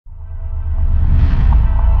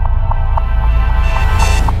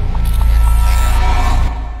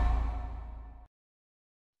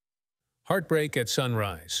Heartbreak at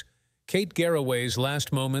sunrise. Kate Garraway's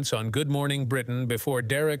last moments on Good Morning Britain before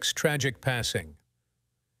Derek's tragic passing.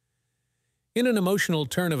 In an emotional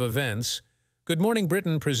turn of events, Good Morning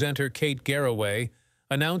Britain presenter Kate Garraway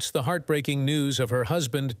announced the heartbreaking news of her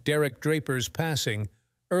husband Derek Draper's passing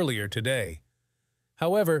earlier today.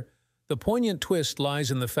 However, the poignant twist lies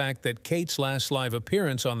in the fact that Kate's last live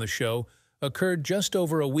appearance on the show occurred just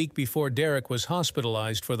over a week before Derek was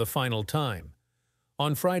hospitalized for the final time.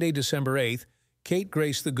 On Friday, December 8th, Kate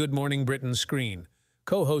graced the Good Morning Britain screen,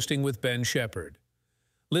 co-hosting with Ben Shepherd.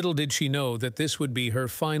 Little did she know that this would be her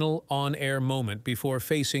final on-air moment before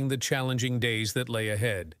facing the challenging days that lay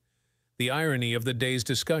ahead. The irony of the day's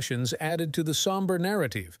discussions added to the somber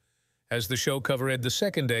narrative, as the show covered the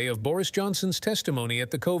second day of Boris Johnson's testimony at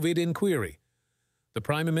the COVID inquiry. The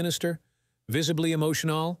Prime Minister, visibly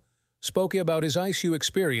emotional, spoke about his ICU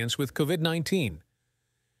experience with COVID-19.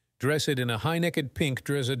 Dressed in a high-necked pink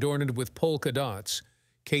dress adorned with polka dots,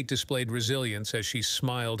 Kate displayed resilience as she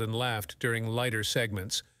smiled and laughed during lighter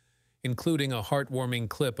segments, including a heartwarming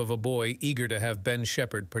clip of a boy eager to have Ben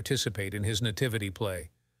Shepherd participate in his nativity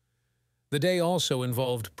play. The day also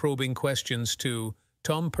involved probing questions to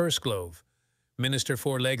Tom Pursglove, Minister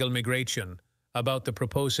for Legal Migration, about the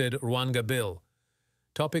proposed Rwanda bill.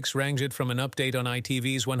 Topics ranged from an update on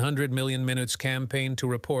ITV's 100 Million Minutes campaign to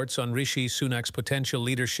reports on Rishi Sunak's potential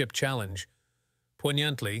leadership challenge.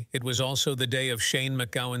 Poignantly, it was also the day of Shane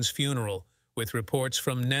MacGowan's funeral, with reports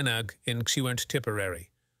from Nenagh in Xúint Tipperary.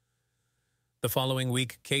 The following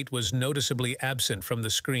week, Kate was noticeably absent from the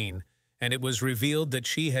screen, and it was revealed that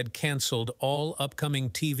she had cancelled all upcoming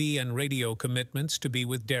TV and radio commitments to be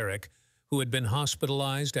with Derek, who had been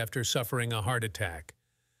hospitalized after suffering a heart attack.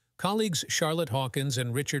 Colleagues Charlotte Hawkins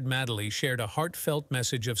and Richard Madeley shared a heartfelt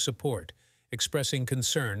message of support, expressing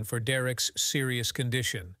concern for Derek's serious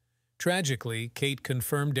condition. Tragically, Kate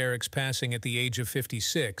confirmed Derek's passing at the age of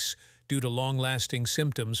 56 due to long-lasting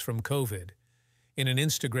symptoms from COVID. In an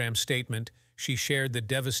Instagram statement, she shared the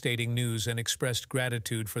devastating news and expressed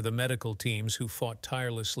gratitude for the medical teams who fought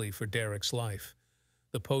tirelessly for Derek's life.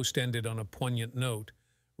 The post ended on a poignant note: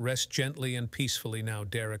 "Rest gently and peacefully now,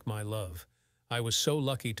 Derek, my love. I was so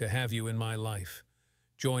lucky to have you in my life."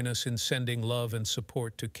 Join us in sending love and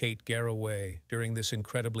support to Kate Garraway during this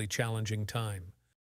incredibly challenging time.